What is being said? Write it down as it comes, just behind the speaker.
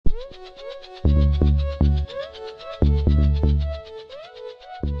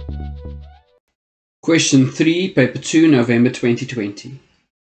Question 3, Paper 2, November 2020.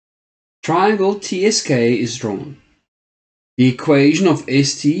 Triangle TSK is drawn. The equation of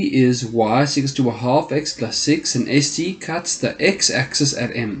ST is y is equals to a half x plus 6, and ST cuts the x-axis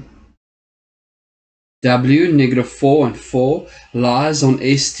at M. W, negative 4 and 4, lies on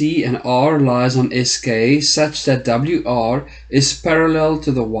ST and R lies on SK such that WR is parallel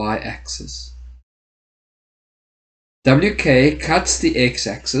to the y-axis. WK cuts the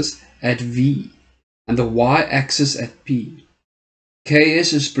x-axis at V and the y-axis at P.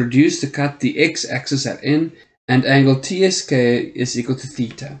 KS is produced to cut the x-axis at N, and angle TSK is equal to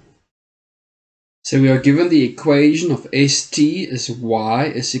theta. So we are given the equation of ST is y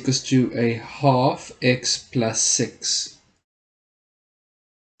is equals to a half x plus 6.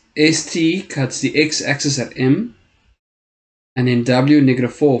 ST cuts the x-axis at M, and then W,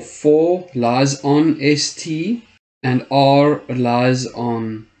 negative 4 lies on ST, and R lies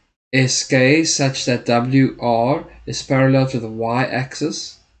on SK such that WR is parallel to the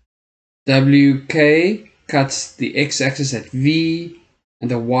y-axis. WK cuts the x-axis at V and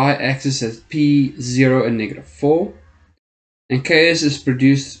the y-axis at P, 0 and negative 4. And KS is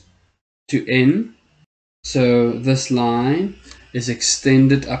produced to N, so this line is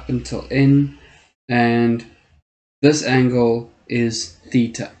extended up until N, and this angle is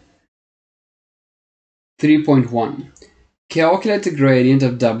theta. 3.1. Calculate the gradient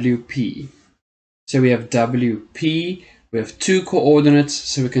of WP. So we have WP, we have two coordinates,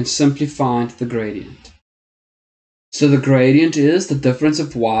 so we can simply find the gradient. So the gradient is the difference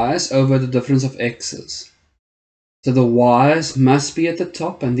of y's over the difference of x's. So the y's must be at the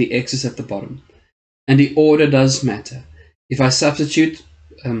top and the x's at the bottom. And the order does matter. If I substitute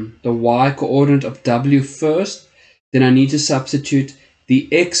the y coordinate of W first, then I need to substitute the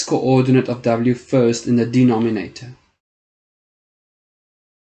x coordinate of W first in the denominator.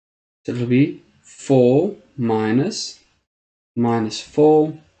 So it will be 4 minus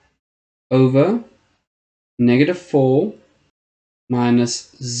 4 over negative 4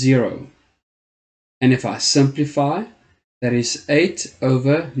 minus 0. And if I simplify, that is 8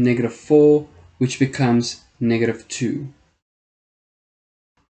 over negative 4, which becomes negative 2.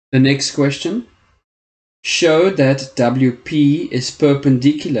 The next question. Show that WP is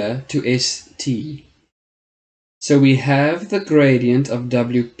perpendicular to ST. So we have the gradient of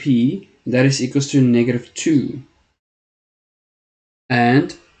WP that is equals to negative 2.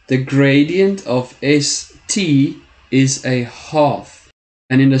 And the gradient of ST is a half.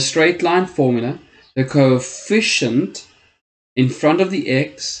 And in the straight line formula, the coefficient in front of the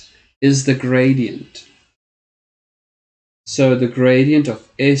x is the gradient. So the gradient of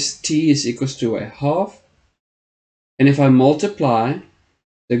ST is equals to a half. And if I multiply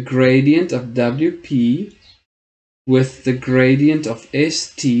the gradient of WP with the gradient of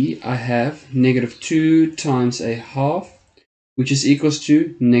ST, I have negative 2 times a half, which is equals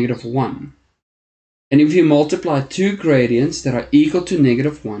to negative 1. And if you multiply two gradients that are equal to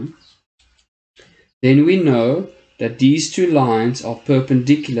negative 1, then we know that these two lines are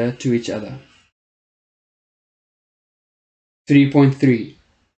perpendicular to each other. 3.3.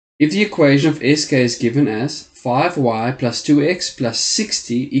 If the equation of SK is given as 5y plus 2x plus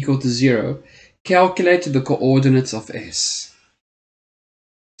 60 equal to 0, calculate the coordinates of S.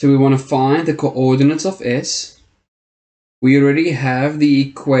 So we want to find the coordinates of S. We already have the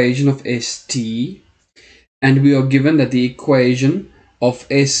equation of ST, and we are given that the equation of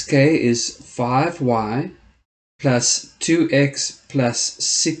SK is 5y plus 2x plus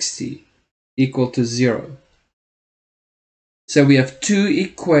 60 equal to 0. So we have two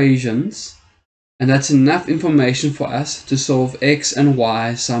equations, and that's enough information for us to solve x and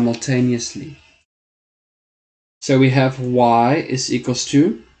y simultaneously. So we have y is equals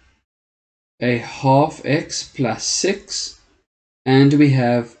to a half x plus 6, and we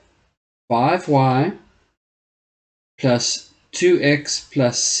have 5y plus 2x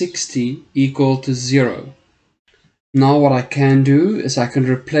plus 60 equal to 0. Now what I can do is I can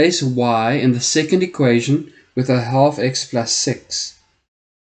replace y in the second equation with a half x plus 6.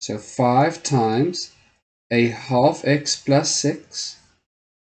 So 5 times a half x plus 6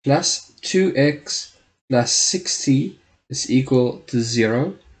 plus 2x plus 60 is equal to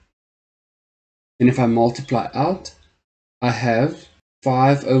 0. And if I multiply out, I have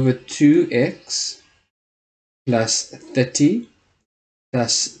 5 over 2x plus 30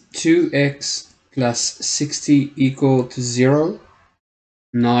 plus 2x plus 60 equal to 0.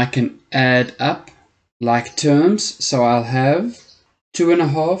 Now I can add up like terms, so I'll have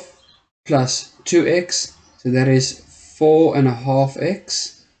 2.5 plus 2x, so that is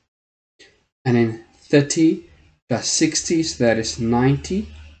 4.5x and then 30 plus 60, so that is 90.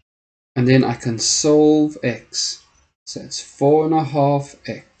 And then I can solve x. So it's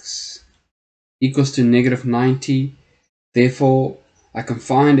 4.5x equals to negative 90. Therefore, I can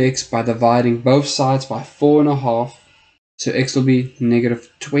find x by dividing both sides by 4.5. So x will be negative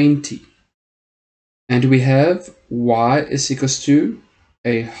 20. And we have y is equals to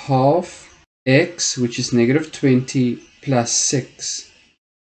a half x, which is negative 20, plus 6.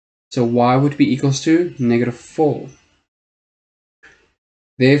 So y would be equals to negative 4.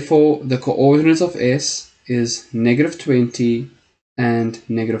 Therefore, the coordinates of S is negative 20 and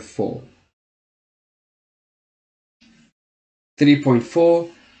negative 4.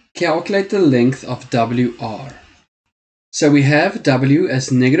 3.4. Calculate the length of WR. So we have W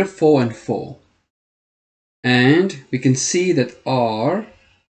as negative 4 and 4. And we can see that R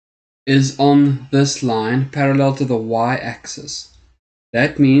is on this line parallel to the y-axis.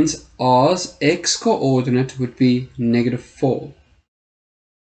 That means R's x-coordinate would be negative 4.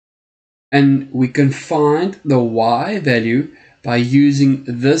 And we can find the y value by using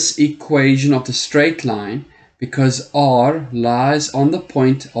this equation of the straight line because R lies on the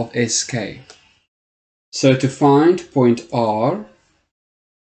point of SK. So to find point R,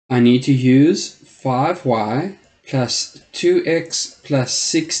 I need to use 5y plus 2x plus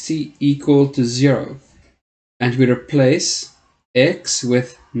 60 equal to 0. And we replace x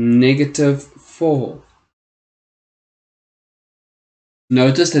with negative 4.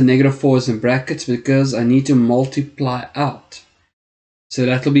 Notice the negative 4 is in brackets because I need to multiply out. So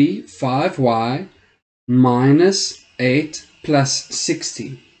that will be 5y minus 8 plus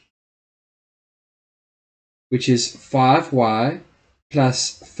 60, which is 5y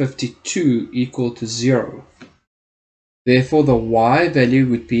plus 52 equal to 0. Therefore, the y value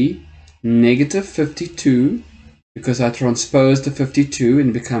would be negative 52 because I transpose the 52 and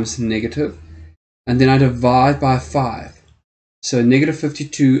it becomes negative. And then I divide by 5. So negative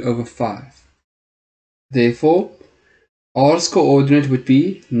 52 over 5. Therefore, R's coordinate would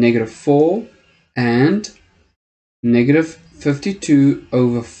be negative 4 and negative 52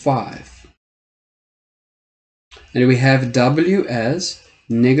 over 5. And we have W as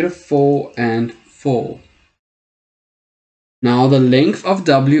negative 4 and 4. Now the length of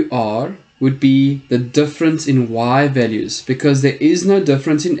WR would be the difference in y values because there is no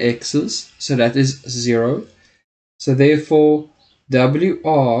difference in x's, so that is 0. So therefore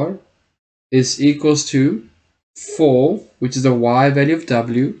WR is equals to 4, which is the y value of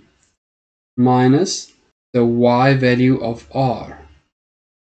W, minus the y value of R,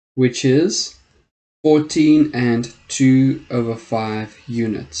 which is 14 and 2 over 5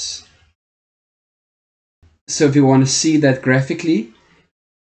 units. So if you want to see that graphically,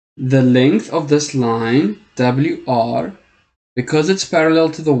 the length of this line, WR, because it's parallel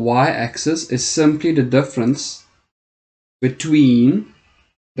to the y-axis, is simply the difference between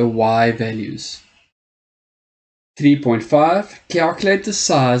the y values. 3.5. Calculate the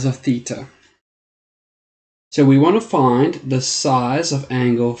size of theta. So we want to find the size of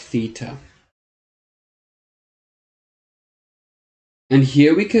angle theta. And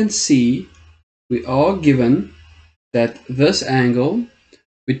here we can see we are given that this angle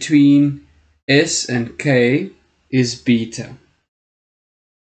between S and K is beta.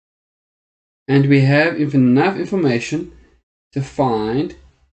 And we have enough information to find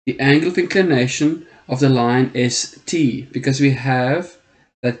the angle of inclination of the line ST because we have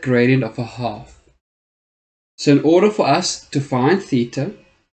that gradient of a half. So in order for us to find theta,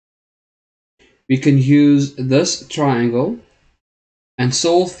 we can use this triangle and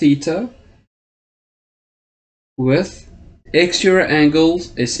solve theta with exterior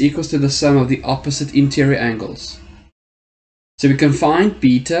angles is equals to the sum of the opposite interior angles. So we can find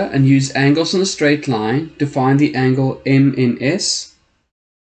beta and use angles on a straight line to find the angle MNS.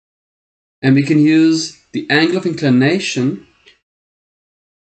 And we can use the angle of inclination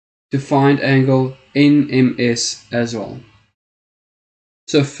to find angle NMS as well.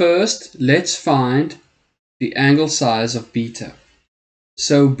 So first, let's find the angle size of beta.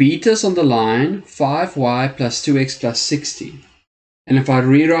 So beta is on the line 5y plus 2x plus 60. And if I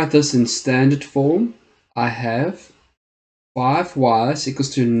rewrite this in standard form, I have 5y is equals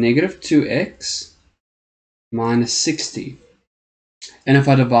to negative 2x minus 60. And if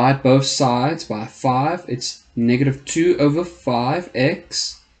I divide both sides by 5, it's negative 2 over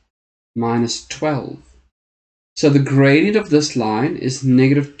 5x minus 12. So the gradient of this line is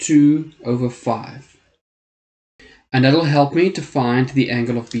negative 2 over 5. And that'll help me to find the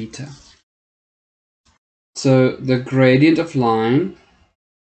angle of beta. So the gradient of line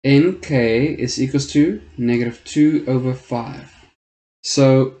NK is equals to negative 2 over 5.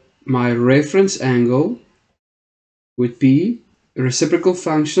 So my reference angle would be a reciprocal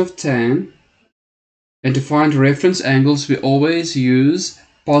function of tan. And to find reference angles, we always use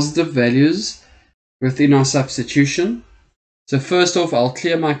positive values within our substitution. So first off, I'll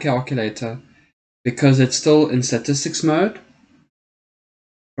clear my calculator because it's still in statistics mode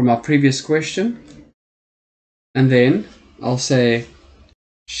from our previous question. And then I'll say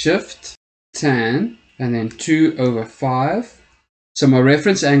shift tan and then 2 over 5. So my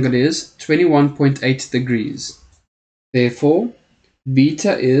reference angle is 21.8 degrees. Therefore,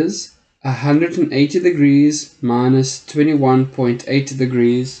 beta is 180 degrees minus 21.8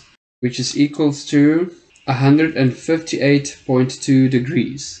 degrees, which is equals to 158.2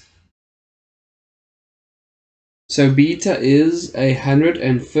 degrees. So beta is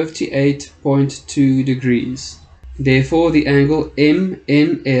 158.2 degrees. Therefore, the angle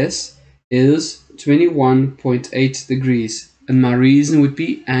MNS is 21.8 degrees. And my reason would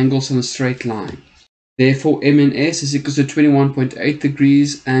be angles on a straight line. Therefore, MNS is equal to 21.8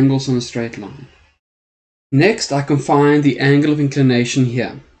 degrees, angles on a straight line. Next, I can find the angle of inclination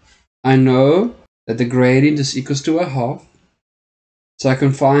here. I know that the gradient is equals to a half, so I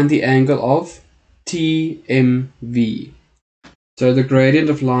can find the angle of TMV. So the gradient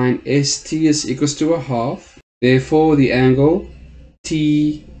of line ST is equals to a half. Therefore, the angle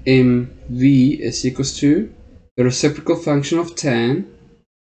TMV is equals to the reciprocal function of tan.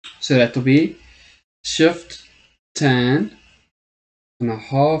 So that will be shift tan and a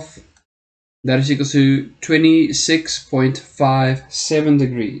half. That is equal to 26.57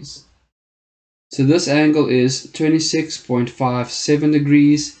 degrees. So this angle is 26.57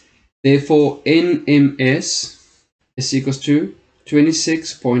 degrees. Therefore, NMS is equals to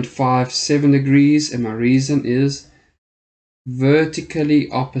 26.57 degrees, and my reason is vertically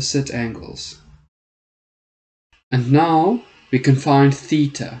opposite angles. And now we can find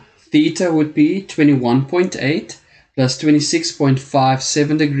theta. Theta would be 21.8 plus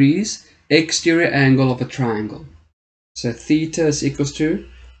 26.57 degrees, exterior angle of a triangle. So theta is equals to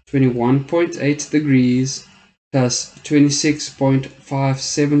 21.8 degrees plus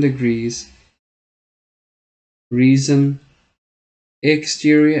 26.57 degrees. Reason,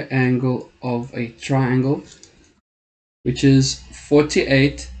 exterior angle of a triangle, which is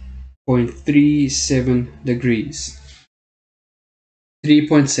 48.37 degrees.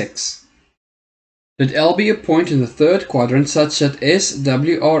 3.6. Let L be a point in the third quadrant such that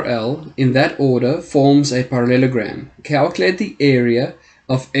SWRL in that order forms a parallelogram. Calculate the area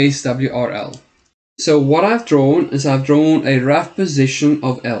of SWRL. So what I've drawn is I've drawn a rough position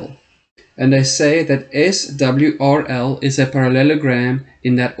of L. And they say that SWRL is a parallelogram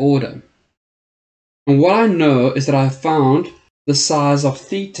in that order. And what I know is that I found the size of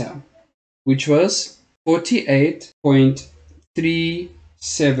theta, which was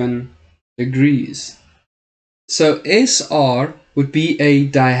 48.37 degrees. So SR would be a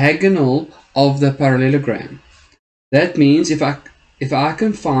diagonal of the parallelogram. That means if I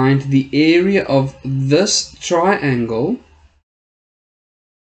can find the area of this triangle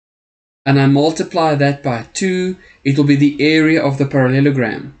and I multiply that by 2, it will be the area of the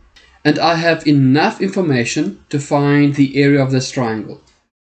parallelogram. And I have enough information to find the area of this triangle.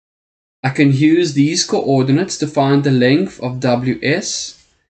 I can use these coordinates to find the length of WS,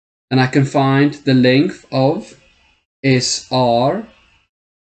 and I can find the length of SR,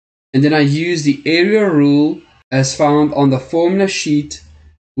 and then I use the area rule as found on the formula sheet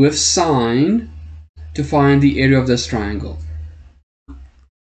with sine to find the area of this triangle.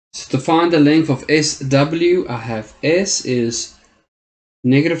 So to find the length of SW, I have S is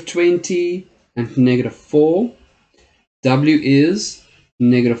 -20 and -4. W is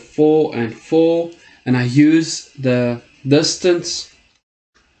 -4 and 4. And I use the distance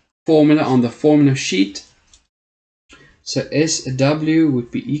formula on the formula sheet. So SW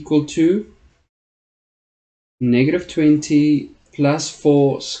would be equal to -20 plus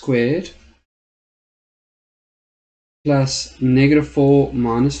 4 squared plus -4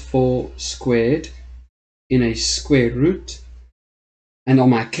 minus 4 squared in a square root. And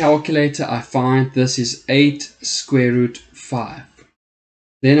on my calculator, I find this is 8 square root 5.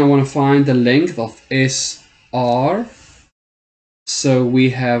 Then I want to find the length of SR. So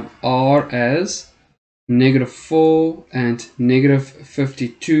we have R as -4 and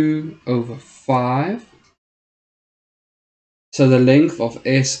 -52 over 5. So the length of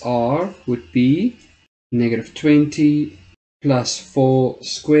SR would be -20 plus 4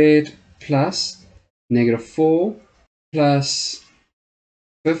 squared plus -4 plus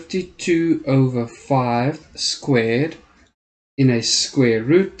 52 over 5 squared in a square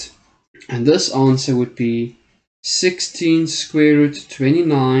root. And this answer would be 16 square root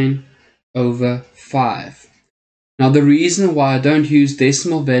 29 over 5. Now the reason why I don't use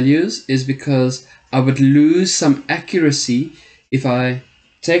decimal values is because I would lose some accuracy if I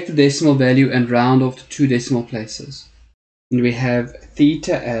take the decimal value and round off to 2 decimal places. And we have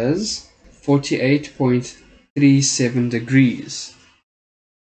theta as 48.37 degrees.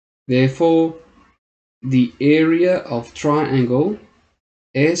 Therefore, the area of triangle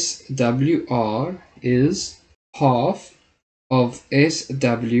SWR is half of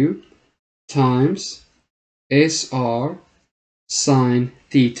SW times SR sine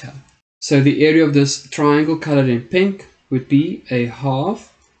theta. So the area of this triangle colored in pink would be a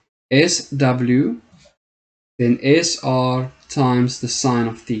half SW, then SR times the sine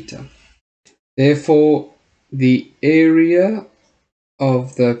of theta. Therefore, the area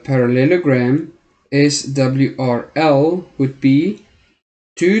of the parallelogram SWRL would be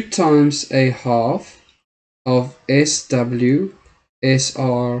 2 times a half of SW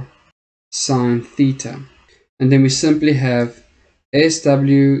SR sine theta. And then we simply have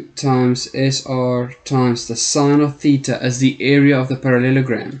SW times SR times the sine of theta as the area of the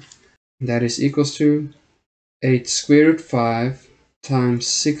parallelogram. That is equals to 8 square root 5 times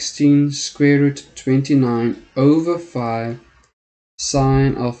 16 square root 29 over 5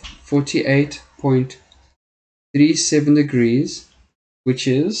 sine of 48.37 degrees, which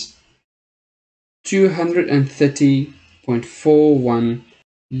is 230.41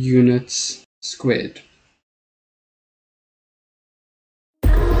 units squared.